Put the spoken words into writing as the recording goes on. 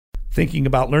Thinking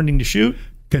about learning to shoot?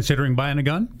 Considering buying a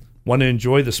gun? Want to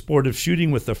enjoy the sport of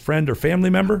shooting with a friend or family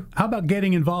member? How about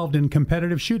getting involved in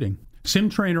competitive shooting?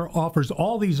 SimTrainer offers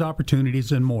all these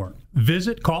opportunities and more.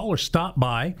 Visit, call, or stop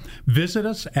by. Visit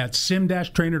us at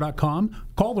sim-trainer.com.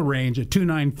 Call the range at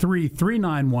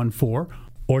 293-3914.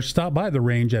 Or stop by the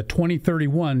range at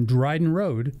 2031 Dryden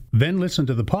Road. Then listen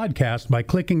to the podcast by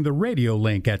clicking the radio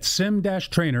link at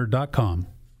sim-trainer.com.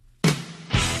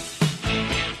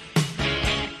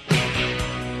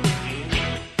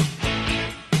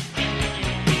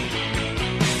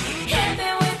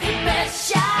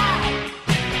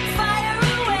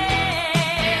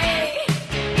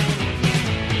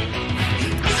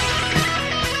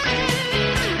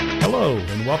 Hello,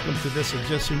 and welcome to this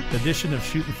edition of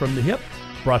Shooting from the Hip,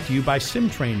 brought to you by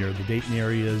SimTrainer, the Dayton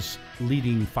area's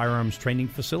leading firearms training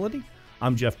facility.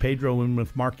 I'm Jeff Pedro, and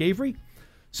with Mark Avery.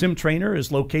 SimTrainer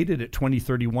is located at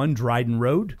 2031 Dryden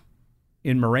Road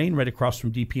in Moraine, right across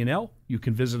from DP&L. You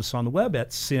can visit us on the web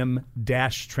at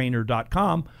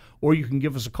sim-trainer.com, or you can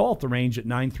give us a call at the range at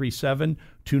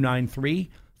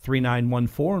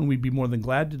 937-293-3914, and we'd be more than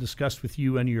glad to discuss with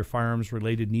you any of your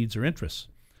firearms-related needs or interests.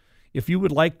 If you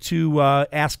would like to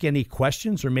ask any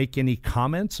questions or make any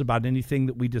comments about anything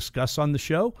that we discuss on the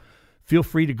show, feel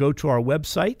free to go to our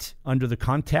website under the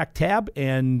Contact tab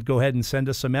and go ahead and send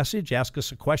us a message, ask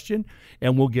us a question,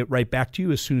 and we'll get right back to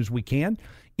you as soon as we can.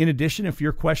 In addition, if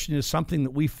your question is something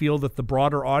that we feel that the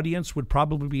broader audience would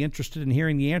probably be interested in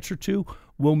hearing the answer to,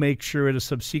 we'll make sure at a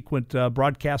subsequent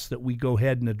broadcast that we go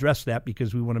ahead and address that,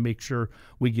 because we want to make sure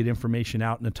we get information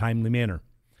out in a timely manner.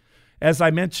 As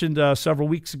I mentioned several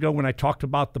weeks ago when I talked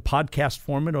about the podcast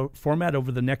format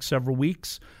over the next several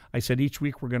weeks, I said each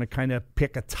week we're going to kind of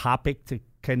pick a topic to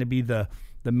kind of be the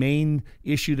main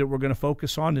issue that we're going to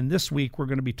focus on. And this week we're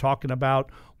going to be talking about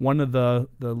one of the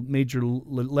major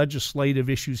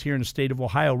legislative issues here in the state of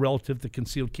Ohio relative to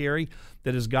concealed carry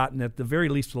that has gotten, at the very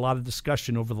least, a lot of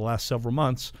discussion over the last several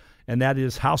months. And that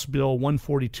is House Bill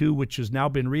 142, which has now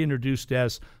been reintroduced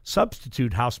as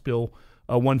substitute House Bill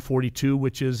 142,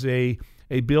 which is a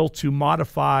bill to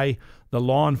modify the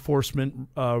law enforcement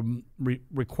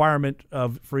requirement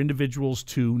for individuals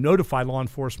to notify law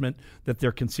enforcement that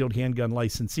they're concealed handgun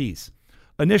licensees.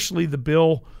 Initially, the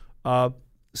bill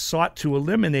sought to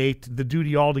eliminate the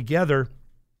duty altogether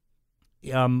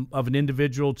of an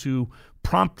individual to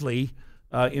promptly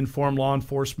inform law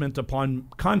enforcement upon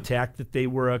contact that they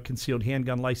were a concealed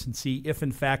handgun licensee, if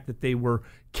in fact that they were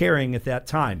carrying at that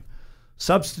time.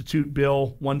 Substitute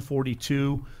Bill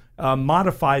 142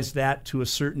 modifies that to a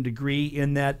certain degree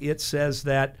in that it says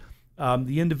that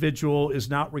the individual is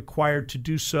not required to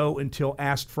do so until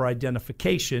asked for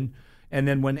identification. And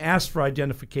then when asked for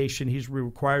identification, he's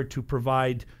required to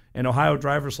provide an Ohio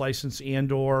driver's license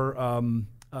and or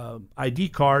ID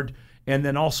card, and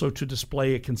then also to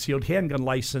display a concealed handgun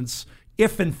license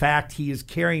if, in fact, he is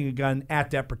carrying a gun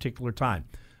at that particular time.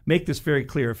 Make this very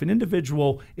clear. If an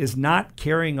individual is not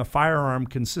carrying a firearm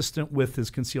consistent with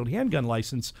his concealed handgun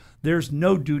license, there's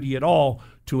no duty at all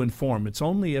to inform. It's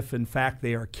only if, in fact,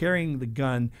 they are carrying the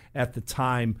gun at the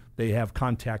time they have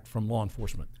contact from law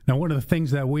enforcement. Now, one of the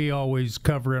things that we always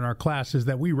cover in our class is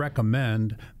that we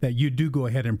recommend that you do go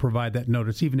ahead and provide that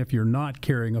notice, even if you're not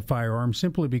carrying a firearm,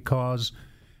 simply because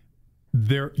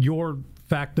your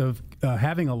fact of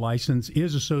having a license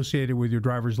is associated with your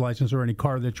driver's license or any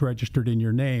car that's registered in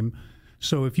your name.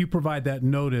 So if you provide that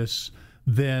notice,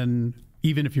 then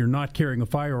even if you're not carrying a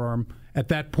firearm, at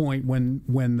that point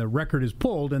when the record is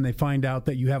pulled and they find out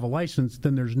that you have a license,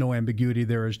 then there's no ambiguity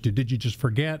there as to did you just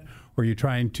forget or you're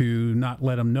trying to not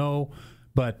let them know,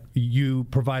 but you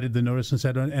provided the notice and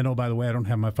said, and oh, by the way, I don't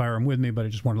have my firearm with me, but I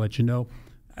just want to let you know.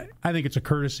 I think it's a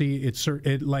courtesy. It's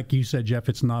like you said, Jeff,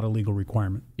 it's not a legal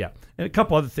requirement. Yeah. And a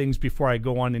couple other things before I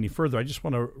go on any further. I just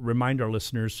want to remind our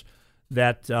listeners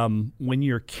that when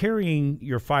you're carrying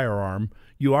your firearm,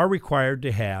 you are required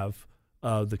to have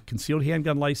the concealed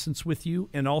handgun license with you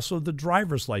and also the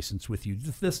driver's license with you.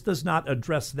 This does not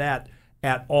address that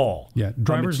at all. Yeah,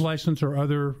 driver's license or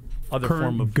other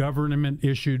form of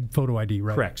government-issued photo ID,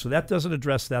 right? Correct. So that doesn't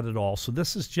address that at all. So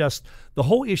this is just, the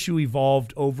whole issue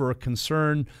evolved over a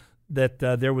concern that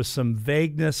there was some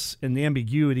vagueness and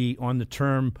ambiguity on the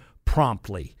term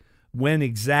promptly. When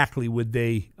exactly would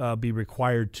they be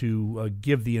required to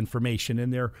give the information?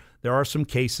 And there are some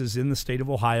cases in the state of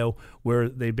Ohio where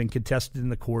they've been contested in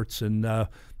the courts, and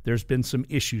there's been some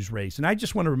issues raised. And I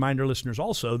just want to remind our listeners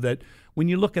also that when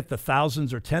you look at the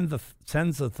thousands or tens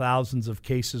of thousands of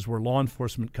cases where law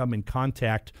enforcement come in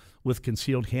contact with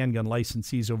concealed handgun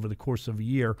licensees over the course of a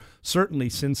year, certainly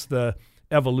since the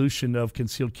evolution of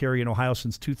concealed carry in Ohio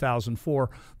since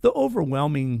 2004, the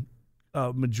overwhelming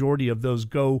majority of those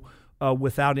go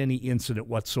without any incident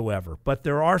whatsoever. But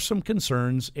there are some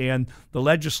concerns, and the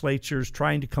legislature is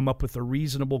trying to come up with a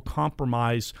reasonable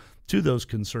compromise to those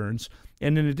concerns.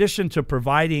 And in addition to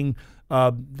providing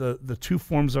the two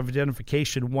forms of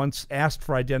identification, once asked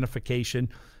for identification,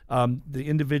 the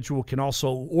individual can also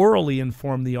orally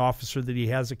inform the officer that he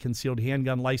has a concealed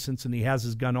handgun license and he has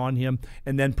his gun on him,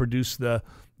 and then produce the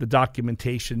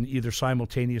documentation either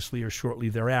simultaneously or shortly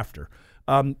thereafter.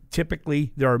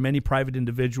 Typically, there are many private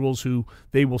individuals who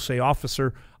they will say,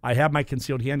 "Officer, I have my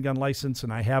concealed handgun license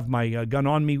and I have my gun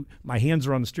on me. My hands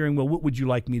are on the steering wheel. What would you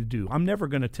like me to do?" I'm never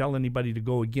going to tell anybody to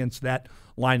go against that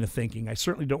line of thinking. I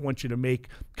certainly don't want you to make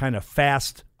kind of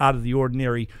fast, out of the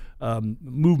ordinary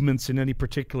movements in any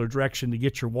particular direction to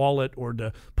get your wallet or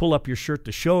to pull up your shirt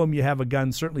to show them you have a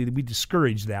gun. Certainly, we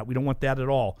discourage that. We don't want that at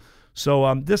all.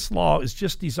 So this law is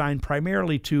just designed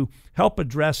primarily to help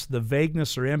address the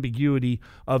vagueness or ambiguity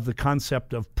of the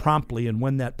concept of promptly and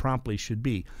when that promptly should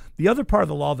be. The other part of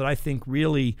the law that I think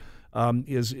really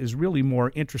is really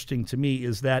more interesting to me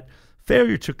is that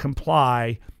failure to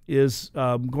comply is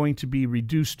going to be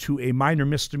reduced to a minor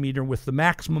misdemeanor with the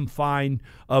maximum fine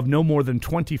of no more than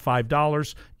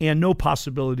 $25 and no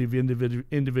possibility of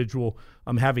individual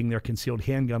having their concealed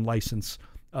handgun license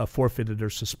forfeited or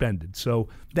suspended. So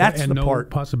that's and the no part.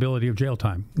 Possibility of jail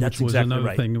time. That's which was exactly another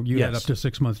right. thing. You had Yes. up to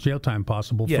 6 months jail time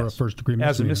possible for a first degree misdemeanor.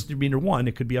 As a misdemeanor 1,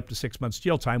 it could be up to 6 months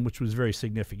jail time, which was very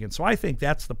significant. So I think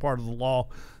that's the part of the law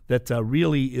that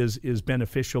really is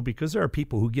beneficial, because there are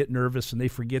people who get nervous and they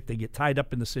forget, they get tied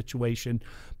up in the situation.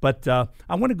 But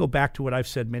I want to go back to what I've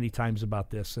said many times about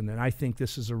this, and I think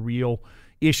this is a real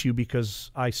issue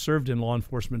because I served in law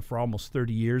enforcement for almost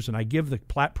 30 years, and I give the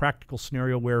practical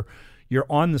scenario where you're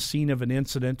on the scene of an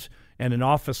incident and an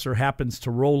officer happens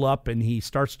to roll up and he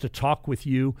starts to talk with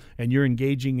you and you're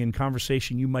engaging in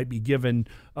conversation. You might be given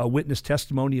a witness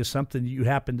testimony of something that you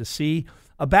happen to see.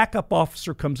 A backup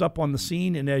officer comes up on the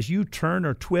scene, and as you turn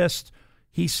or twist,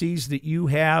 he sees that you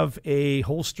have a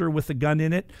holster with a gun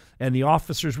in it, and the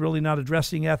officer's really not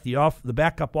addressing that. The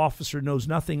backup officer knows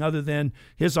nothing other than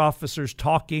his officer's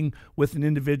talking with an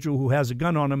individual who has a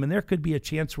gun on him, and there could be a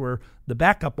chance where the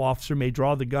backup officer may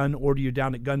draw the gun, order you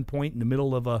down at gunpoint in the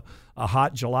middle of a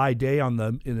hot July day in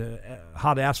a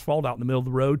hot asphalt out in the middle of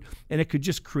the road, and it could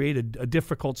just create a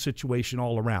difficult situation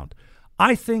all around.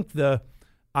 I think the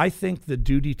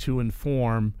duty to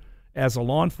inform as a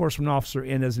law enforcement officer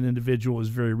and as an individual is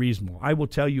very reasonable. I will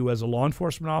tell you, as a law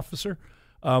enforcement officer,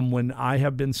 when I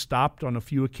have been stopped on a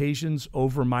few occasions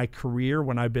over my career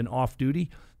when I've been off duty,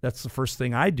 that's the first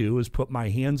thing I do is put my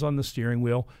hands on the steering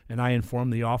wheel and I inform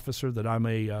the officer that I'm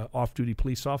a off-duty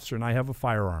police officer and I have a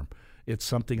firearm. It's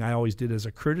something I always did as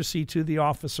a courtesy to the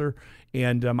officer,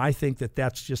 and I think that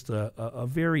that's just a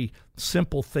very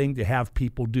simple thing to have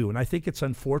people do. And I think it's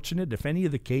unfortunate if any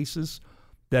of the cases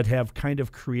that have kind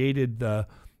of created the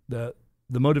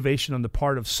motivation on the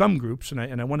part of some groups,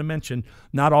 and I want to mention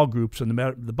not all groups. And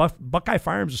the Buckeye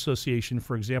Firearms Association,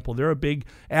 for example, they're a big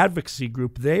advocacy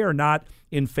group. They are not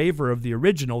in favor of the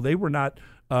original. They were not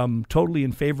totally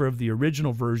in favor of the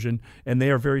original version, and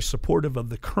they are very supportive of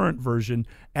the current version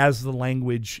as the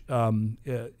language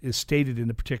is stated in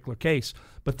a particular case.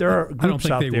 But there are groups I don't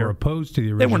think out they there. were opposed to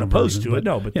the original They weren't opposed version, to it,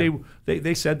 no. But yeah.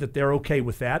 they said that they're okay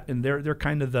with that, and they're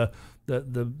kind of the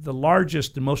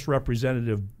largest and most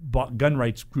representative gun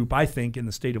rights group, I think, in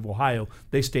the state of Ohio.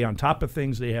 They stay on top of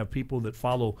things. They have people that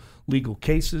follow legal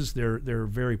cases. They're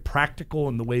very practical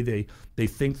in the way they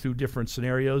think through different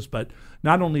scenarios. But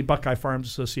not only Buckeye Firearms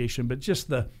Association, but just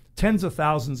the tens of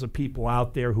thousands of people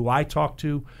out there who I talk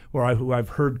to, or who I've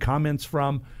heard comments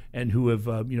from, and who have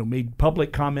made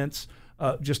public comments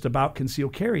just about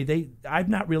concealed carry. I've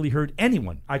not really heard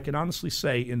anyone, I can honestly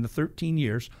say, in the 13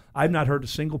 years, I've not heard a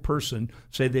single person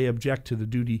say they object to the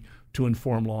duty to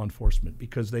inform law enforcement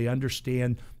because they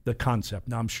understand the concept.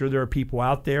 Now, I'm sure there are people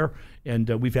out there, and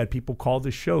we've had people call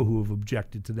this show who have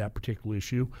objected to that particular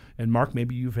issue. And Mark,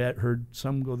 maybe you've heard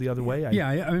some go the other way.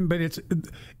 I mean, but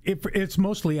it's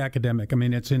mostly academic. I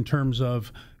mean, it's in terms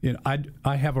of,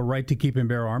 I have a right to keep and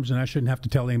bear arms, and I shouldn't have to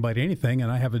tell anybody anything.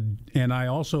 And I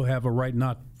also have a right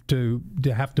not to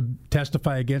have to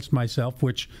testify against myself,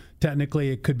 which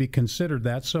technically it could be considered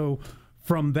that. So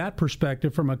from that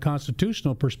perspective, from a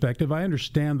constitutional perspective, I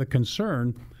understand the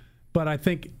concern. But I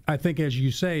think as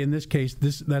you say, in this case,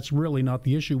 that's really not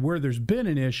the issue. Where there's been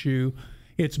an issue,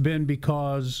 it's been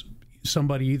because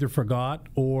somebody either forgot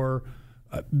or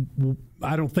I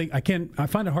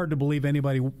find it hard to believe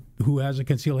anybody who has a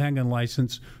concealed handgun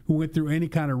license who went through any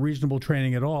kind of reasonable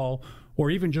training at all, or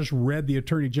even just read the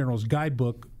Attorney General's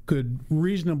guidebook, could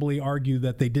reasonably argue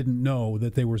that they didn't know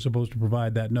that they were supposed to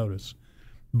provide that notice.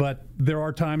 But there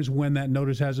are times when that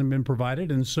notice hasn't been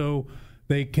provided, and so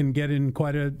they can get in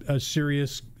quite a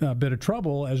serious bit of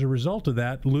trouble as a result of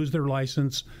that, lose their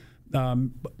license,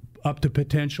 up to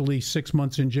potentially 6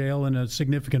 months in jail and a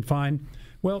significant fine.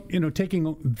 Well,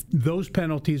 taking those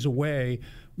penalties away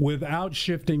without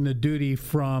shifting the duty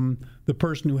from the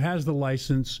person who has the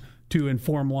license to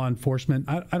inform law enforcement,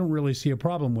 I don't really see a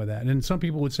problem with that. And some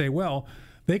people would say, well,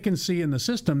 they can see in the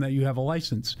system that you have a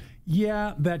license.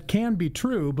 Yeah, that can be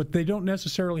true, but they don't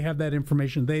necessarily have that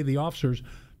information. They, the officers,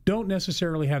 don't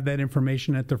necessarily have that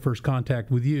information at their first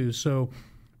contact with you. So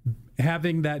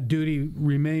having that duty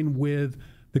remain with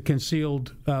the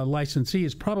concealed licensee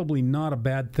is probably not a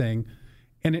bad thing.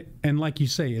 And like you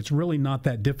say, it's really not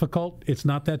that difficult. It's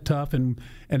not that tough. And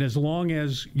as long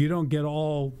as you don't get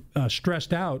all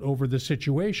stressed out over the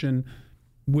situation,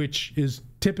 which is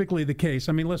typically the case.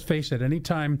 I mean, let's face it,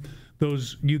 anytime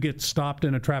you get stopped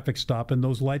in a traffic stop and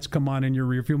those lights come on in your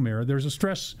rearview mirror, there's a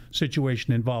stress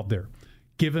situation involved there.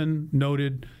 Given,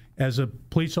 noted, as a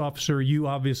police officer, you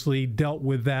obviously dealt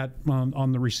with that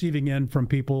on the receiving end from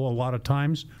people a lot of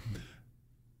times.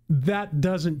 That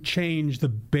doesn't change the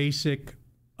basic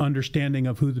understanding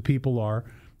of who the people are.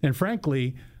 And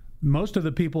frankly, most of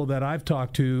the people that I've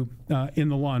talked to in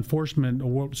the law enforcement,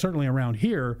 or certainly around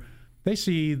here, they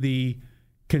see the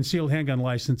concealed handgun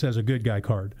license as a good guy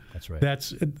card. That's right.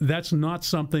 That's not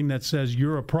something that says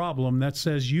you're a problem. That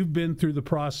says you've been through the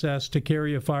process to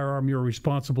carry a firearm. You're a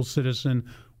responsible citizen.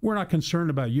 We're not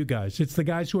concerned about you guys. It's the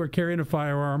guys who are carrying a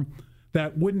firearm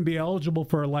that wouldn't be eligible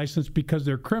for a license because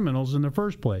they're criminals in the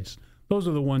first place. Those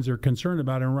are the ones they're concerned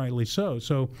about, and rightly so.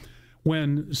 So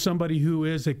when somebody who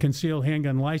is a concealed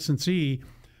handgun licensee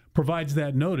provides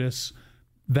that notice,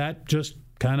 that just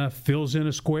kind of fills in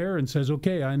a square and says,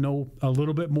 okay, I know a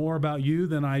little bit more about you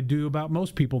than I do about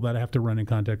most people that I have to run in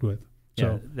contact with.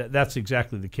 So yeah, that's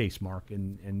exactly the case, Mark.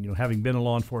 And having been a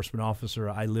law enforcement officer,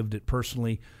 I lived it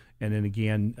personally. And then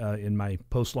again, in my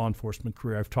post-law enforcement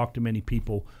career, I've talked to many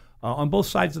people on both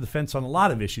sides of the fence on a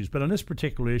lot of issues. But on this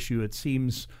particular issue, it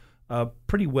seems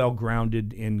pretty well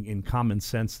grounded in common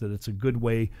sense that it's a good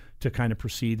way to kind of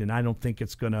proceed. And I don't think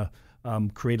it's going to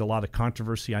create a lot of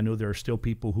controversy. I know there are still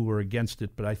people who are against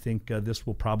it, but I think this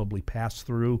will probably pass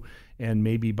through. And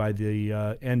maybe by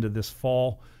the end of this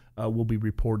fall, we'll be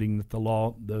reporting that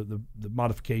the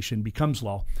modification becomes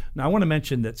law. Now, I want to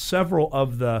mention that several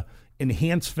of the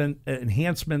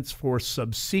enhancements for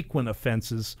subsequent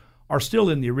offenses are still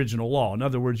in the original law. In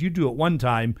other words, you do it one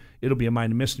time, it'll be a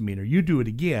minor misdemeanor. You do it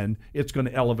again, it's going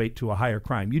to elevate to a higher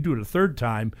crime. You do it a third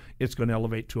time, it's going to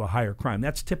elevate to a higher crime.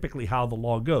 That's typically how the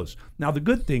law goes. Now, the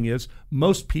good thing is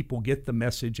most people get the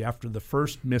message after the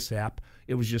first mishap.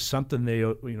 It was just something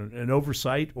an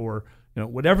oversight or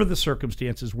whatever the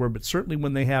circumstances were, but certainly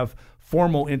when they have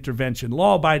formal intervention,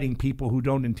 law-abiding people who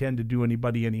don't intend to do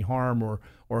anybody any harm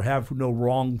or have no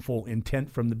wrongful intent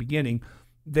from the beginning,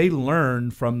 they learn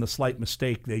from the slight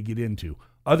mistake they get into.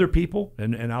 Other people,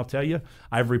 and I'll tell you,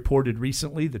 I've reported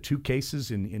recently the two cases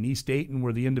in East Dayton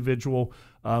where the individual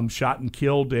shot and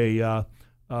killed a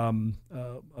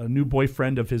new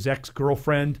boyfriend of his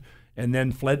ex-girlfriend and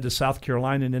then fled to South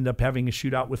Carolina and ended up having a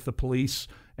shootout with the police.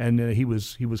 And he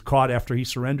was caught after he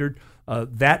surrendered.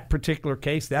 That particular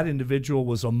case, that individual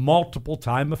was a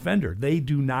multiple-time offender. They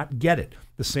do not get it.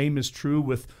 The same is true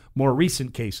with more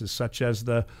recent cases, such as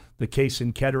the case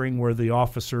in Kettering where the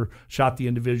officer shot the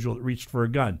individual that reached for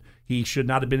a gun. He should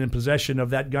not have been in possession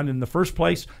of that gun in the first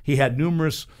place. He had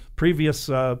numerous previous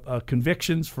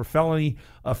convictions for felony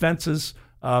offenses.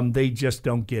 They just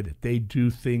don't get it. They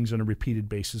do things on a repeated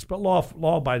basis. But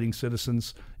law-abiding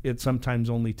citizens, it sometimes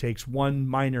only takes one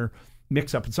minor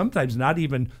mix-up, and sometimes not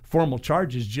even formal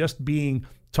charges, just being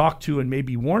talked to and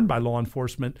maybe warned by law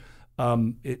enforcement.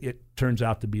 It turns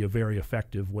out to be a very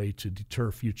effective way to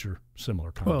deter future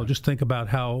similar conduct. Well, just think about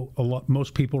how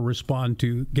most people respond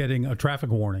to getting a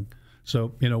traffic warning.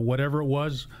 So, whatever it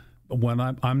was, when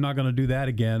I'm not going to do that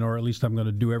again, or at least I'm going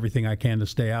to do everything I can to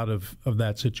stay out of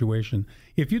that situation.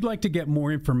 If you'd like to get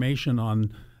more information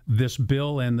on this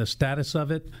bill and the status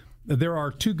of it, there are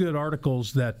two good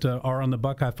articles that are on the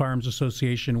Buckeye Firearms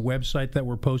Association website that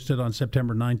were posted on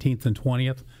September 19th and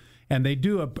 20th. And they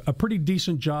do a pretty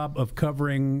decent job of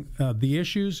covering the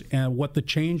issues and what the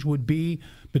change would be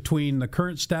between the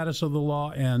current status of the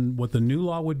law and what the new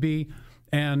law would be,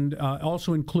 and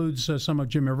also includes some of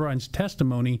Jim Irvine's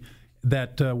testimony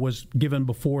that was given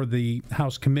before the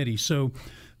House committee. So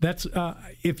that's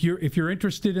if you're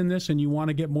interested in this and you want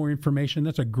to get more information,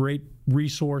 that's a great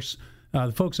resource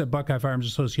The folks at Buckeye Firearms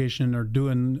Association are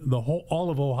doing all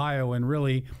of Ohio, and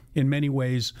really, in many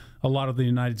ways, a lot of the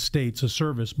United States, a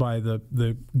service by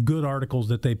the good articles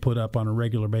that they put up on a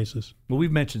regular basis. Well,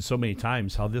 we've mentioned so many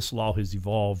times how this law has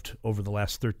evolved over the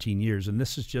last 13 years, and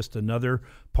this is just another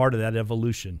part of that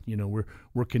evolution. You know,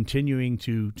 we're continuing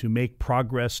to make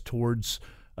progress towards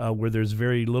where there's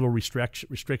very little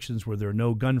restrictions, where there are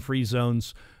no gun-free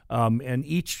zones, and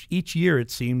each year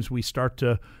it seems we start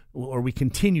to, or we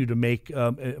continue to make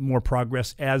more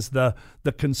progress as the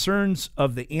concerns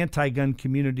of the anti-gun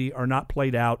community are not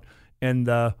played out, and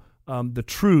the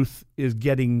truth is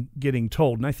getting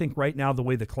told. And I think right now the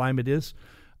way the climate is,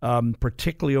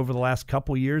 particularly over the last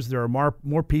couple of years, there are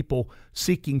more people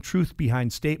seeking truth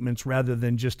behind statements rather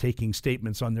than just taking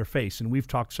statements on their face. And we've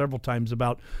talked several times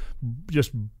about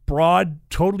just broad,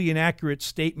 totally inaccurate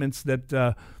statements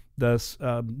that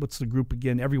what's the group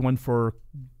again? Everyone for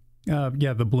the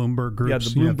Bloomberg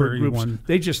groups. Yeah, the Bloomberg groups.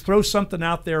 They just throw something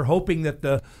out there hoping that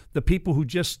the people who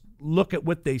just look at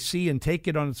what they see and take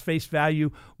it on its face value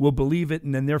will believe it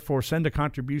and then therefore send a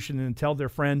contribution and tell their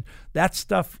friend. That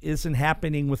stuff isn't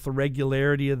happening with the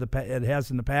regularity it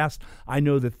has in the past. I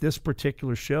know that this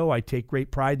particular show, I take great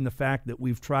pride in the fact that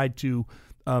we've tried to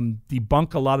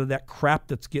debunk a lot of that crap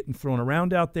that's getting thrown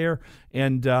around out there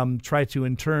and try to,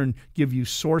 in turn, give you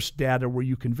source data where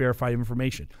you can verify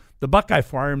information. The Buckeye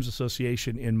Firearms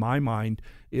Association, in my mind,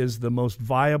 is the most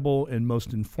viable and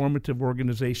most informative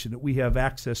organization that we have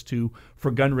access to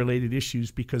for gun-related issues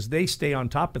because they stay on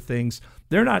top of things.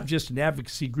 They're not just an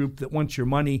advocacy group that wants your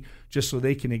money just so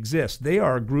they can exist. They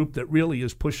are a group that really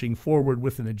is pushing forward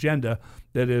with an agenda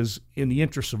that is in the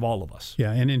interest of all of us.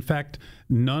 Yeah, and in fact,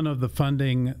 none of the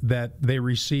funding that they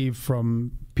receive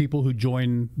from people who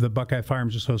join the Buckeye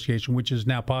Firearms Association, which is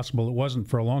now possible, it wasn't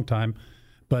for a long time,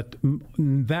 but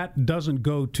that doesn't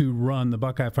go to run the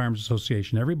Buckeye Firearms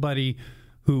Association. Everybody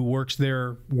who works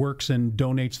there works and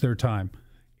donates their time.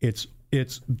 It's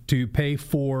to pay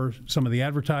for some of the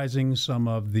advertising, some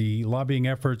of the lobbying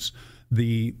efforts,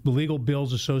 the legal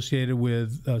bills associated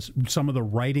with some of the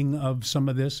writing of some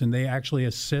of this, and they actually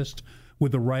assist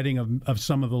with the writing of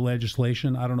some of the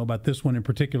legislation. I don't know about this one in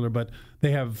particular, but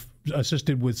they have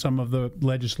assisted with some of the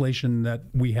legislation that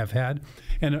we have had.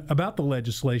 And about the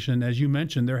legislation, as you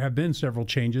mentioned, there have been several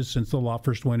changes since the law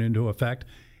first went into effect.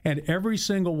 And every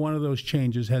single one of those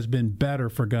changes has been better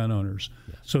for gun owners.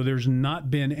 Yes. So there's not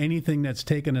been anything that's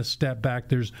taken a step back.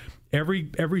 There's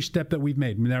every step that we've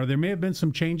made. Now, there may have been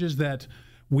some changes that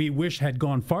we wish had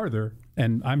gone farther,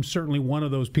 and I'm certainly one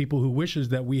of those people who wishes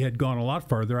that we had gone a lot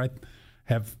farther. I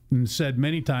have said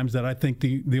many times that I think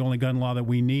the only gun law that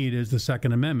we need is the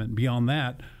Second Amendment. Beyond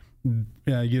that,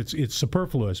 it's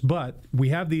superfluous. But we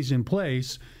have these in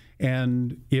place,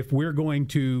 and if we're going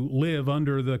to live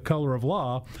under the color of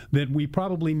law, then we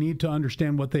probably need to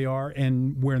understand what they are,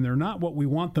 and when they're not what we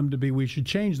want them to be, we should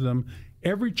change them.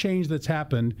 Every change that's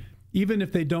happened, even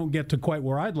if they don't get to quite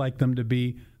where I'd like them to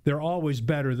be, they're always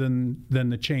better than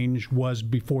the change was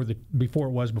before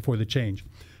the change.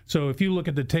 So if you look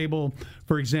at the table,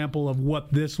 for example, of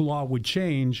what this law would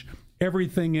change,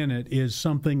 everything in it is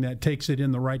something that takes it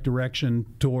in the right direction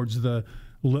towards the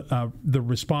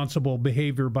responsible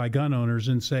behavior by gun owners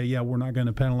and say, yeah, we're not going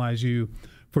to penalize you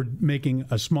for making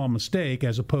a small mistake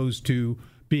as opposed to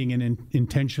being an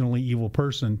intentionally evil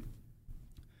person.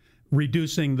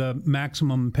 Reducing the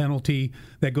maximum penalty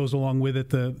that goes along with it,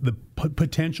 the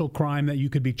potential crime that you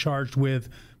could be charged with,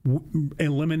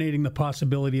 eliminating the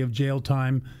possibility of jail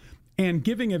time, and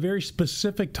giving a very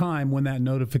specific time when that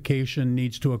notification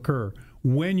needs to occur,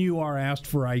 when you are asked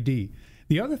for ID.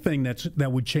 The other thing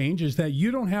that would change is that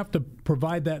you don't have to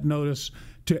provide that notice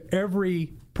to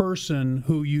every person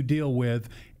who you deal with,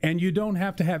 and you don't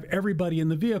have to have everybody in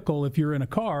the vehicle. If you're in a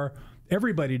car,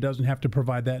 everybody doesn't have to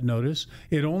provide that notice.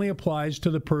 It only applies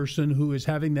to the person who is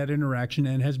having that interaction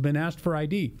and has been asked for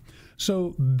ID.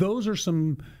 So those are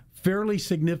some fairly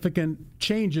significant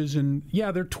changes, and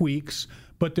yeah, they're tweaks,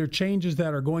 but they're changes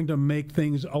that are going to make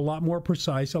things a lot more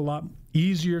precise, a lot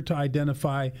easier to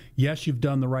identify, yes, you've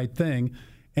done the right thing.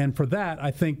 And for that,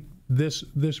 I think this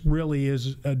really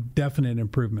is a definite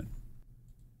improvement.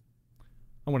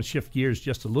 I want to shift gears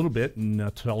just a little bit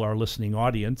and tell our listening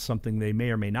audience something they may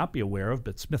or may not be aware of,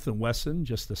 but Smith & Wesson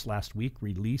just this last week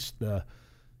released the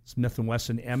Smith &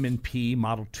 Wesson M&P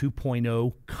Model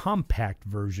 2.0 compact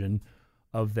version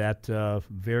of that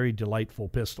very delightful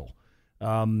pistol.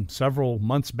 Several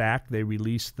months back, they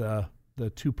released the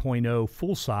 2.0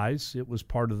 full size. It was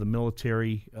part of the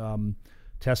military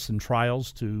tests and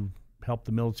trials to help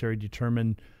the military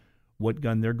determine what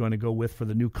gun they're going to go with for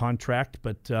the new contract.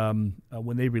 But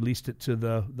when they released it to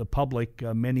the public,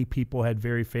 many people had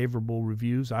very favorable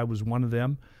reviews. I was one of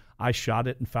them. I shot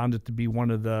it and found it to be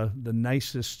one of the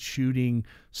nicest shooting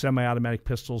semi-automatic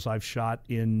pistols I've shot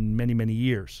in many, many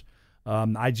years.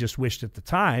 I just wished at the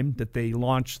time that they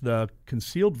launched the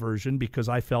concealed version, because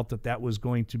I felt that was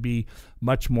going to be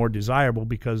much more desirable,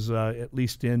 because at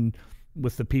least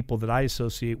with the people that I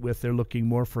associate with, they're looking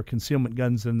more for concealment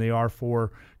guns than they are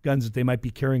for guns that they might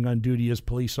be carrying on duty as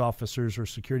police officers or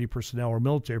security personnel or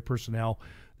military personnel.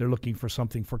 They're looking for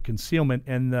something for concealment.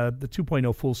 And the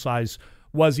 2.0 full size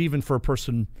was, even for a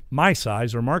person my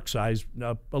size or Mark's size,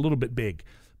 a little bit big.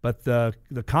 But the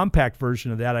compact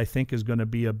version of that, I think, is going to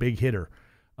be a big hitter.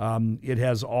 It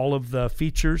has all of the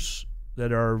features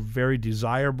that are very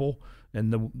desirable,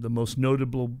 and the most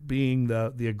notable being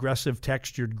the aggressive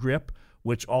textured grip,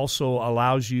 which also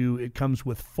allows you, it comes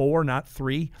with 4, not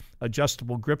 3,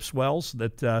 adjustable grip swells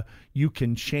that you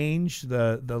can change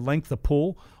the length of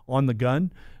pull on the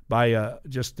gun by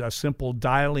just a simple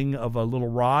dialing of a little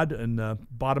rod in the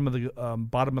bottom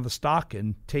of the stock,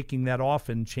 and taking that off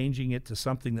and changing it to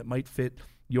something that might fit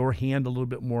your hand a little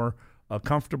bit more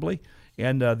comfortably.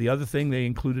 And the other thing, they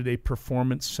included a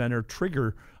performance center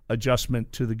trigger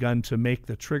adjustment to the gun to make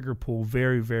the trigger pull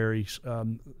very, very,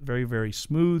 very, very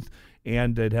smooth.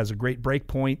 And it has a great break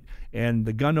point, and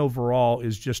the gun overall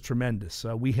is just tremendous.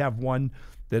 We have one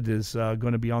that is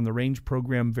going to be on the range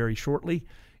program very shortly.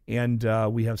 And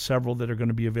we have several that are going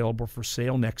to be available for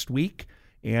sale next week.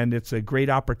 And it's a great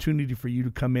opportunity for you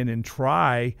to come in and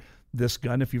try this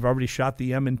gun. If you've already shot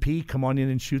the M&P, come on in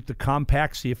and shoot the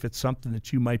compact, see if it's something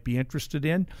that you might be interested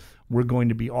in. We're going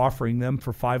to be offering them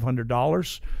for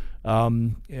 $500.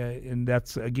 And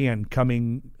that's, again,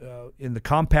 coming in the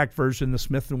compact version, the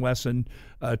Smith & Wesson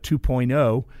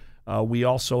 2.0. We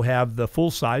also have the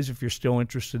full size, if you're still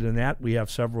interested in that. We have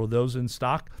several of those in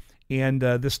stock. And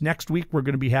this next week, we're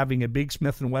going to be having a big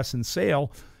Smith & Wesson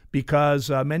sale, because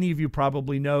many of you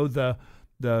probably know the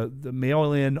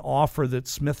mail-in offer that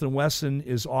Smith & Wesson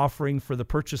is offering for the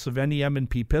purchase of any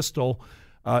M&P pistol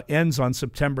ends on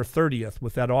September 30th.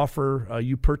 With that offer,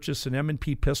 you purchase an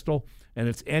M&P pistol, and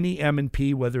it's any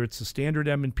M&P, whether it's the standard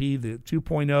M&P, the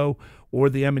 2.0, or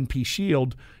the M&P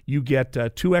Shield, you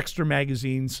get 2 extra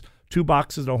magazines, 2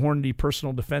 boxes of Hornady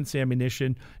personal defense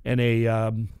ammunition, and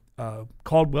a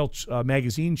Caldwell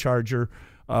magazine charger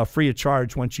free of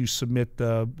charge once you submit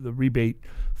the rebate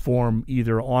form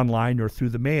either online or through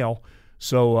the mail.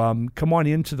 So come on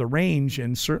into the range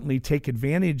and certainly take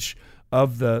advantage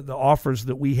of the offers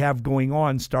that we have going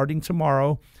on starting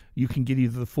tomorrow. You can get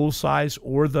either the full size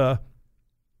or the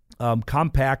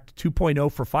compact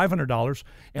 2.0 for $500,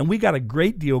 and we got a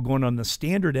great deal going on the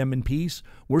standard M&Ps.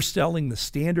 We're selling the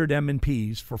standard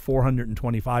M&Ps for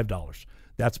 $425.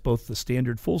 That's both the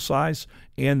standard full size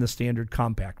and the standard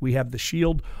compact. We have the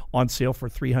Shield on sale for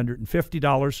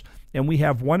 $350, and we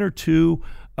have 1 or 2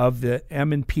 of the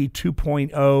M&P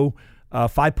 2.0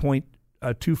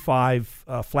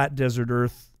 5.25 flat desert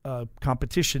earth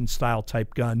competition style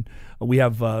type gun. We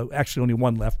have actually only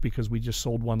 1 left, because we just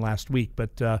sold 1 last week,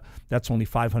 but that's only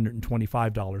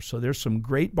 $525. So there's some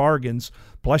great bargains.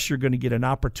 Plus, you're going to get an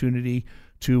opportunity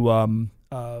to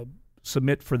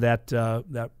submit for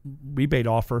that rebate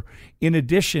offer. In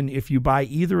addition, if you buy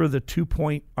either of the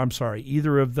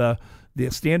either of the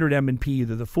standard M&P,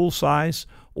 either the full size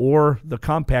or the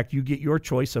compact, you get your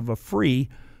choice of a free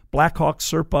Blackhawk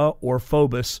Serpa or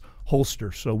Phobos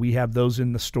holster. So we have those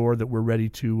in the store that we're ready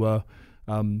to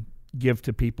give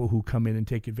to people who come in and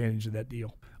take advantage of that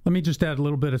deal. Let me just add a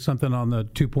little bit of something on the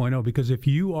 2.0, because if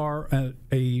you are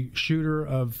a shooter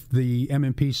of the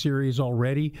M&P series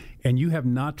already and you have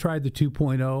not tried the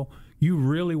 2.0, you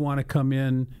really want to come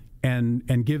in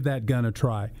and give that gun a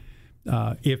try.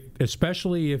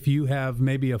 Especially if you have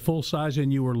maybe a full size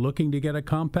and you are looking to get a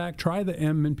compact, try the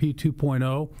M&P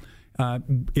 2.0.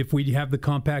 If we have the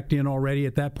compact in already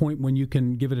at that point when you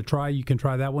can give it a try, you can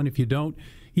try that one. If you don't,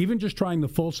 even just trying the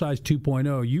full-size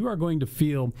 2.0, you are going to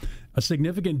feel a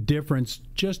significant difference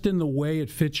just in the way it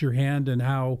fits your hand and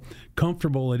how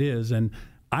comfortable it is. And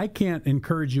I can't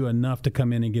encourage you enough to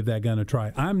come in and give that gun a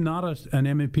try. I'm not an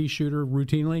M&P shooter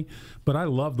routinely, but I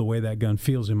love the way that gun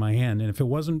feels in my hand. And if it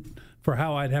wasn't for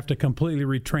how I'd have to completely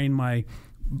retrain my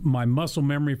muscle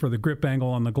memory for the grip angle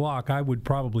on the Glock, I would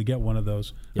probably get one of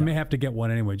those. Yeah. I may have to get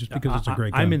one anyway, just because it's a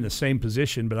great gun. I'm in the same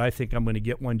position, but I think I'm going to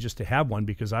get one just to have one,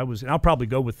 because and I'll probably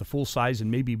go with the full size and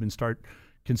maybe even start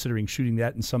considering shooting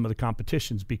that in some of the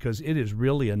competitions, because it is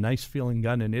really a nice feeling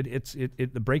gun, and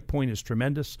the break point is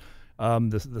tremendous.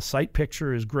 The sight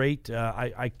picture is great.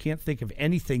 I can't think of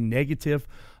anything negative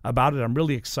about it. I'm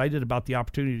really excited about the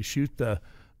opportunity to shoot the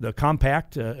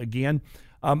compact again.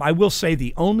 I will say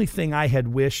the only thing I had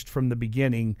wished from the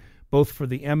beginning, both for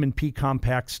the M&P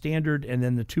Compact Standard and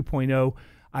then the 2.0,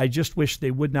 I just wish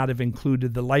they would not have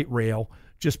included the light rail,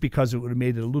 just because it would have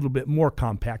made it a little bit more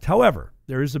compact. However,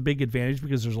 there is a big advantage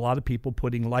because there's a lot of people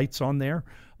putting lights on there,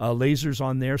 lasers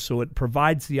on there, so it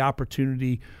provides the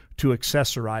opportunity to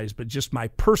accessorize. But just my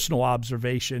personal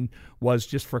observation was,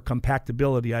 just for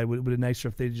compactability, it would have been nicer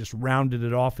if they just rounded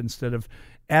it off instead of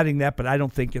adding that, but I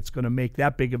don't think it's going to make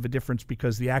that big of a difference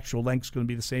because the actual length is going to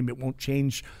be the same. It won't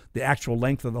change the actual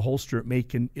length of the holster. It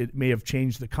may have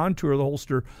changed the contour of the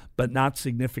holster, but not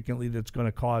significantly that's going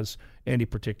to cause any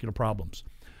particular problems.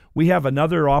 We have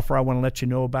another offer I want to let you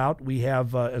know about. We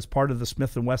have, as part of the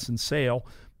Smith & Wesson sale,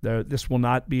 this will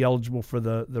not be eligible for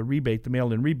the rebate, the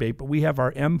mail-in rebate, but we have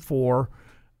our M4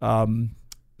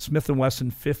 Smith &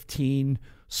 Wesson 15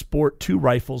 Sport 2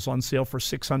 rifles on sale for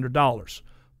 $600.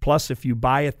 Plus, if you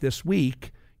buy it this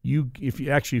week, if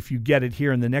you get it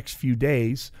here in the next few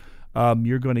days,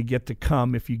 you're going to get to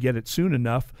come, if you get it soon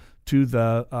enough, to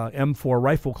the M4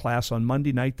 rifle class on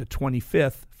Monday night, the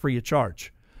 25th, free of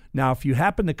charge. Now, if you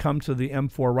happen to come to the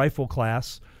M4 rifle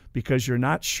class because you're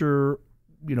not sure,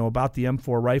 about the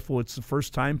M4 rifle, it's the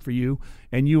first time for you,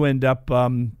 and you end up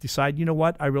decide, you know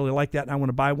what, I really like that and I want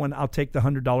to buy one, I'll take the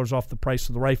 $100 off the price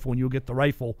of the rifle and you'll get the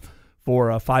rifle for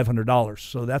 $500.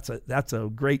 So that's a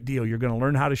great deal. You're going to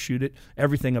learn how to shoot it,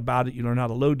 everything about it. You learn how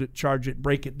to load it, charge it,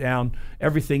 break it down,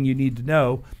 everything you need to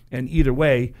know. And either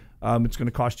way, it's going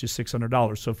to cost you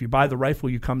 $600. So if you buy the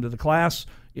rifle, you come to the class.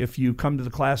 If you come to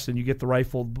the class and you get the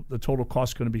rifle, the total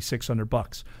cost is going to be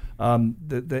 $600.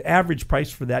 The average price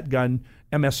for that gun,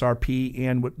 MSRP,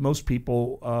 and what most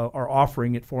people are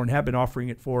offering it for and have been offering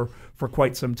it for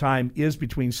quite some time, is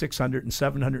between $600 and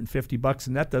 $750,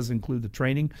 and that does include the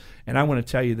training. And I want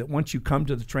to tell you that once you come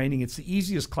to the training, it's the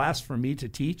easiest class for me to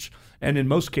teach, and in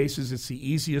most cases, it's the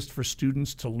easiest for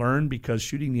students to learn because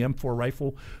shooting the M4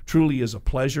 rifle truly is a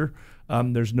pleasure.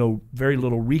 There's very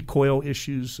little recoil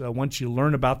issues. Once you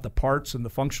learn about the parts and the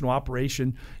functional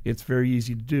operation, it's very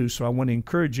easy to do. So I want to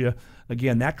encourage you.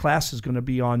 Again, that class is going to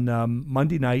be on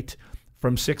Monday night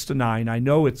from 6 to 9. I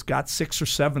know it's got 6 or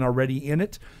 7 already in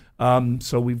it,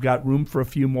 so we've got room for a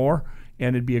few more.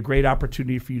 And it'd be a great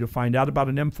opportunity for you to find out about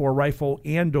an M4 rifle,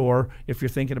 and or if you're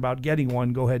thinking about getting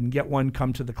one, go ahead and get one,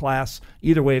 come to the class.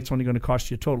 Either way, it's only going to cost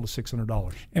you a total of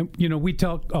 $600. And, we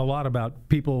talk a lot about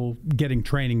people getting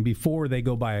training before they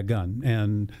go buy a gun.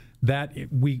 And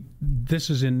this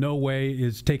is in no way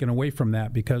is taken away from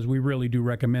that, because we really do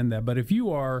recommend that. But if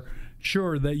you are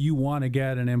sure that you want to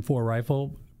get an M4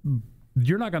 rifle,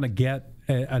 you're not going to get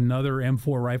another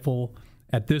M4 rifle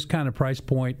at this kind of price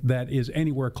point that is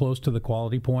anywhere close to the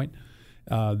quality point.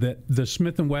 That the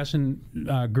Smith &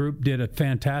 Wesson group did a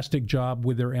fantastic job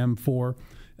with their M4.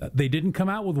 They didn't come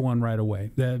out with one right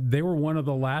away. They were one of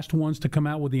the last ones to come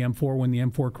out with the M4 when the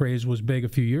M4 craze was big a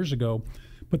few years ago.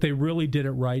 But they really did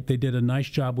it right. They did a nice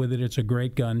job with it. It's a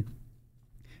great gun.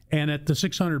 And at the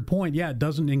 600 point, it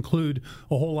doesn't include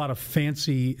a whole lot of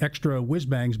fancy extra whiz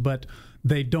bangs, but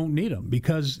they don't need them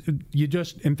because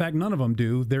in fact, none of them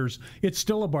do. It's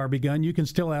still a Barbie gun. You can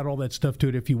still add all that stuff to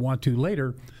it if you want to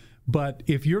later. But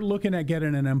if you're looking at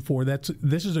getting an M4,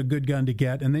 this is a good gun to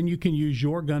get, and then you can use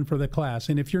your gun for the class.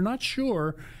 And if you're not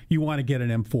sure you want to get an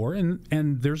M4,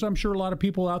 and there's, I'm sure, a lot of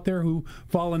people out there who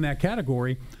fall in that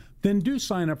category, then do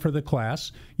sign up for the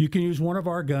class. You can use one of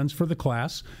our guns for the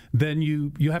class. Then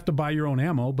you have to buy your own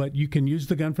ammo, but you can use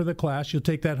the gun for the class. You'll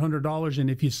take that $100, and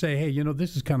if you say, hey,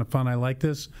 this is kind of fun, I like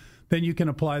this, then you can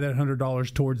apply that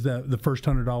 $100 towards the first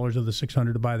 $100 of the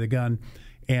 $600 to buy the gun,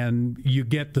 and you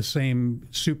get the same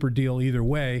super deal either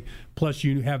way. Plus,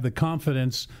 you have the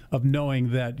confidence of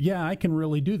knowing that, I can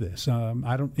really do this. I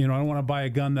don't want to buy a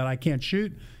gun that I can't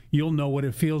shoot. You'll know what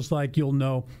it feels like. You'll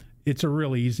know it's a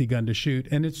really easy gun to shoot,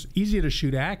 and it's easy to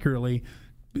shoot accurately.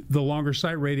 The longer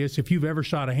sight radius, if you've ever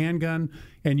shot a handgun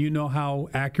and you know how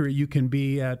accurate you can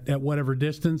be at whatever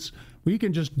distance, you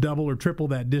can just double or triple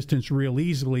that distance real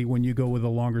easily when you go with a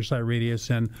longer sight radius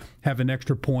and have an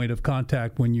extra point of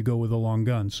contact when you go with a long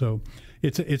gun. So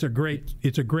it's a great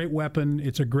weapon.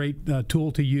 It's a great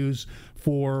tool to use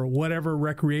for whatever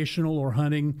recreational or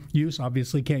hunting use.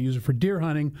 Obviously, can't use it for deer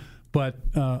hunting, but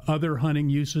other hunting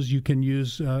uses you can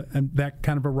use, and that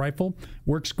kind of a rifle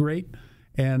works great.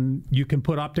 And you can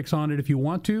put optics on it if you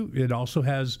want to. It also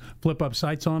has flip-up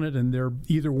sights on it, and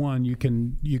either one you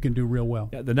can do real well.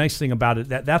 Yeah, the nice thing about it,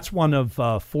 that's one of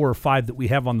 4 or 5 that we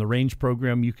have on the range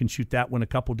program. You can shoot that one, a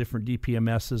couple different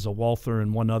DPMSs, a Walther,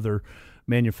 and one other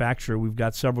manufacturer. We've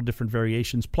got several different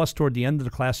variations. Plus, toward the end of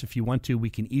the class, if you want to, we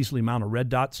can easily mount a red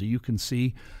dot so you can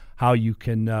see how you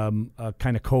can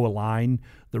kind of co-align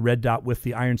the red dot with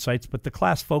the iron sights. But the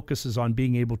class focuses on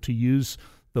being able to use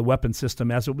the weapon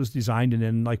system as it was designed, and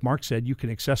then, like Mark said, you can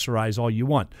accessorize all you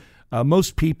want.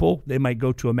 Most people, they might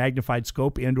go to a magnified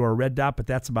scope and or a red dot, but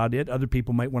that's about it. Other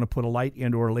people might want to put a light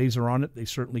and or a laser on it. They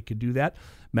certainly could do that.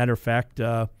 Matter of fact,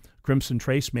 Crimson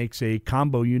Trace makes a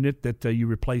combo unit that you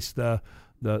replace the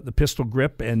pistol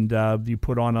grip and you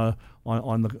put on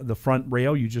the front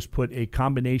rail. You just put a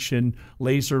combination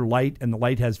laser light, and the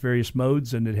light has various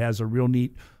modes, and it has a real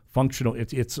neat functional.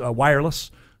 It's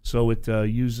wireless, so it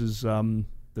uses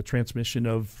the transmission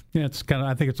of. Yeah, it's kind of.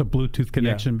 I think it's a Bluetooth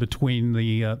connection between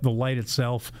the light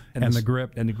itself and the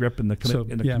grip and the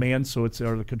command. So it's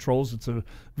or the controls. It's a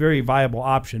very viable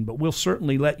option. But we'll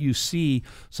certainly let you see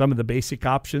some of the basic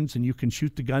options, and you can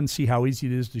shoot the gun, see how easy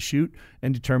it is to shoot,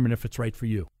 and determine if it's right for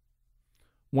you.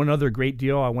 One other great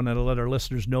deal I wanted to let our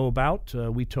listeners know about.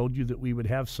 We told you that we would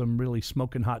have some really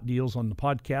smoking hot deals on the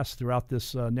podcast throughout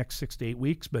this next 6 to 8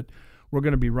 weeks, but we're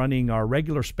going to be running our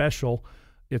regular special.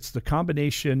 It's the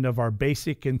combination of our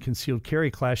basic and concealed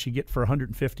carry class you get for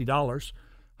 $150.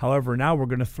 However, now we're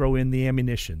going to throw in the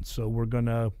ammunition. So we're going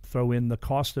to throw in the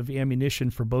cost of ammunition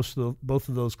for both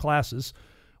of those classes,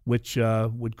 which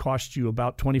would cost you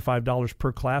about $25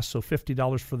 per class, so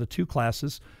 $50 for the 2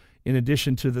 classes, in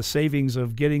addition to the savings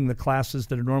of getting the classes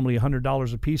that are normally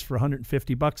 $100 a piece for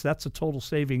 $150. That's a total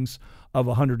savings of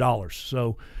 $100.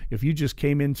 So if you just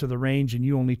came into the range and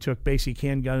you only took basic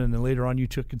handgun and then later on you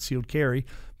took concealed carry,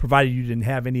 provided you didn't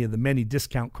have any of the many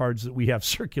discount cards that we have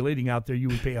circulating out there, you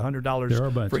would pay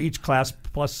 $100 for each class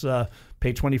plus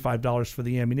pay $25 for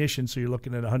the ammunition. So you're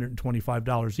looking at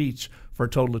 $125 each for a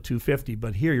total of $250.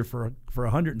 But here, for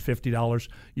 $150,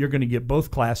 you're going to get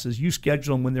both classes. You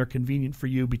schedule them when they're convenient for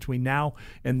you between now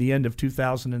and the end of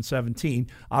 2017.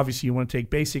 Obviously, you want to take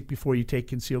basic before you take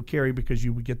concealed carry because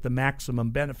you would get the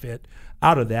maximum benefit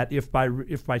out of that. If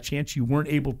by chance you weren't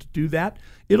able to do that,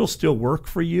 it'll still work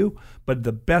for you, but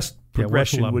the best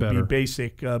progression would be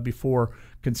basic before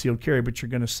concealed carry, but you're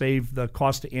going to save the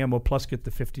cost of ammo plus get the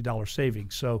 $50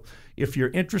 savings. So if you're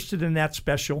interested in that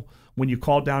special, when you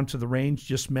call down to the range,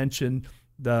 just mention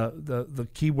the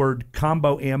keyword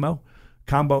combo ammo.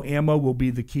 Combo ammo will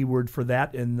be the keyword for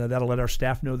that, and that'll let our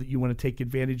staff know that you want to take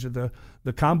advantage of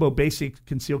the combo basic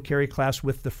concealed carry class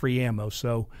with the free ammo.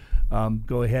 So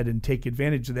go ahead and take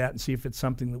advantage of that and see if it's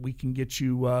something that we can get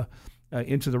you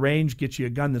into the range, get you a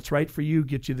gun that's right for you,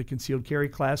 get you the concealed carry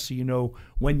class so you know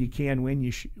when you can, when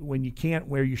you can't,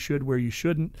 where you should, where you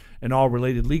shouldn't, and all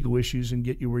related legal issues, and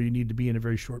get you where you need to be in a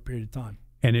very short period of time.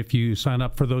 And if you sign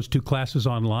up for those 2 classes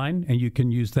online, and you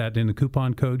can use that in the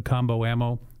coupon code combo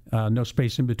ammo, no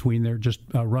space in between there, just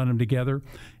run them together.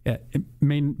 It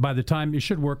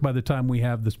should work by the time we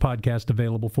have this podcast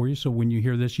available for you. So when you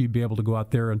hear this, you'd be able to go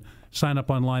out there and sign up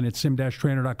online at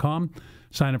sim-trainer.com,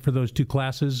 sign up for those 2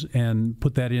 classes, and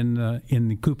put that in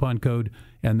the coupon code,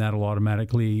 and that'll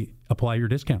automatically apply your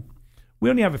discount. We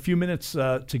only have a few minutes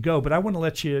to go, but I want to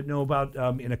let you know about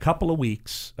in a couple of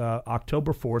weeks,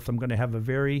 October 4th, I'm going to have a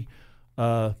very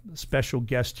special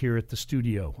guest here at the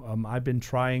studio. I've been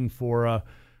trying for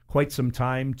quite some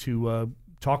time to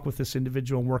talk with this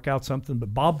individual and work out something,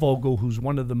 but Bob Vogel, who's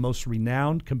one of the most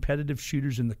renowned competitive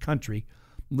shooters in the country,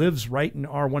 lives right in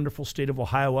our wonderful state of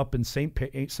Ohio up in St.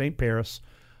 Paris,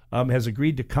 has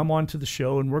agreed to come on to the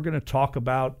show, and we're going to talk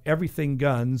about everything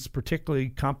guns, particularly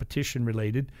competition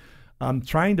related. I'm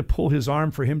trying to pull his arm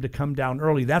for him to come down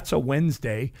early. That's a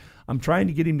Wednesday. I'm trying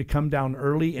to get him to come down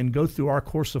early and go through our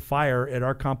course of fire at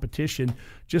our competition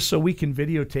just so we can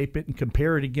videotape it and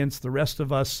compare it against the rest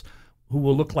of us who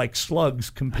will look like slugs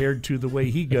compared to the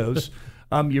way he goes.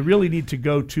 You really need to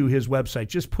go to his website.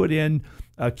 Just put in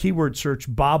keyword search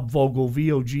Bob Vogel,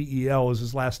 Vogel is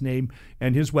his last name,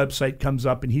 and his website comes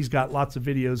up, and he's got lots of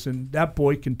videos, and that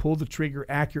boy can pull the trigger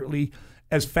accurately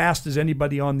as fast as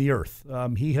anybody on the earth.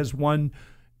 He has won,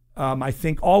 I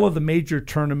think, all of the major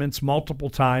tournaments multiple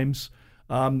times.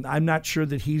 I'm not sure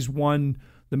that he's won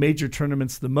the major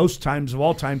tournaments the most times of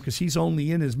all time because he's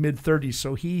only in his mid-30s,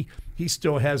 so he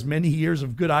still has many years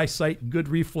of good eyesight and good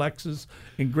reflexes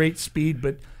and great speed,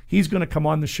 but he's going to come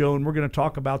on the show, and we're going to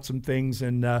talk about some things,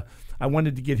 and I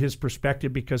wanted to get his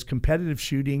perspective because competitive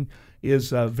shooting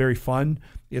is very fun.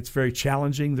 It's very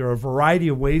challenging. There are a variety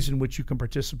of ways in which you can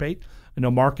participate. I know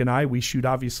Mark and I, we shoot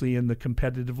obviously in the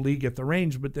competitive league at the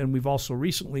range, but then we've also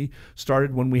recently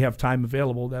started when we have time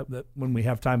available. That when we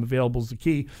have time available is the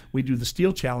key. We do the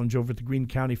Steel Challenge over at the Greene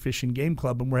County Fish and Game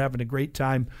Club, and we're having a great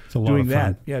time doing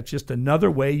that. Yeah, it's just another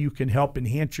way you can help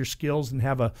enhance your skills and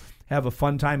have a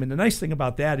fun time. And the nice thing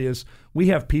about that is we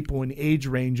have people in age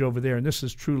range over there, and this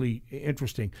is truly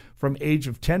interesting, from age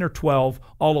of 10 or 12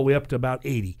 all the way up to about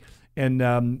 80.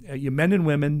 And you men and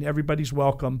women, everybody's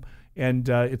welcome. And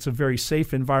it's a very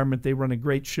safe environment. They run a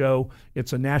great show.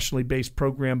 It's a nationally based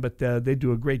program, but they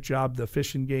do a great job. The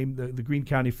Fish and Game, the Greene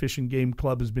County Fish and Game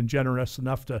Club has been generous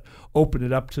enough to open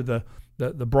it up to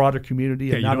the broader community.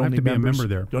 Yeah, and you not don't only have to be members, a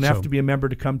member there. Don't have to be a member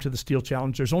to come to the Steel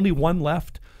Challenge. There's only one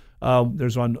left.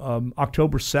 There's on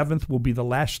October 7th will be the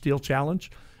last Steel Challenge.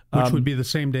 Which would be the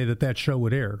same day that show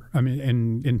would air. I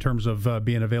mean, in terms of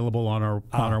being available on our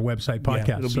website podcast.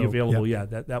 Yeah, it'll be available. Yeah,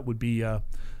 that would be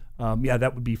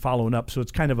that would be following up. So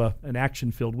it's kind of an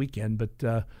action-filled weekend,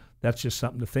 but that's just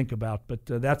something to think about. But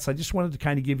I just wanted to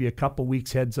kind of give you a couple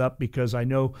weeks heads up because I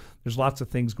know there's lots of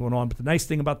things going on. But the nice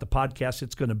thing about the podcast,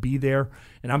 it's going to be there,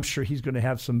 and I'm sure he's going to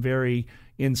have some very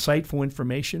insightful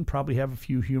information, probably have a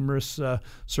few humorous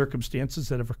circumstances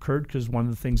that have occurred, because one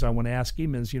of the things I want to ask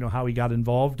him is, how he got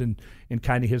involved and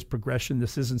kind of his progression.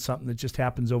 This isn't something that just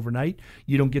happens overnight.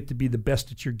 You don't get to be the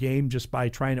best at your game just by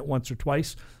trying it once or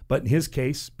twice. But in his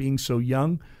case, being so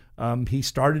young, he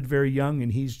started very young,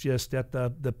 and he's just at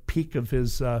the peak of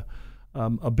his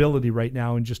ability right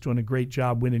now, and just doing a great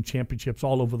job winning championships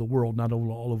all over the world, not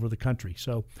all over the country.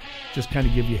 So just kind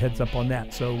of give you a heads up on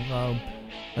that. So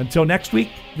until next week,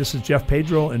 this is Jeff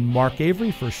Pedro and Mark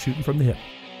Avery for Shooting from the Hip.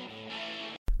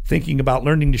 Thinking about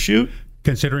learning to shoot?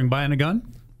 Considering buying a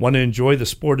gun? Want to enjoy the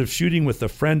sport of shooting with a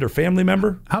friend or family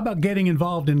member? How about getting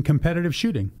involved in competitive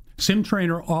shooting?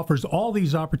 SimTrainer offers all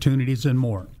these opportunities and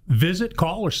more. Visit,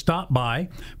 call, or stop by.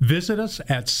 Visit us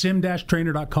at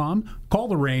sim-trainer.com. Call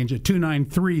the range at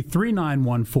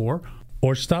 293-3914.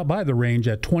 Or stop by the range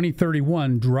at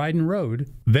 2031 Dryden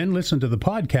Road. Then listen to the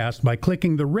podcast by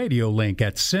clicking the radio link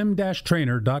at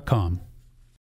sim-trainer.com.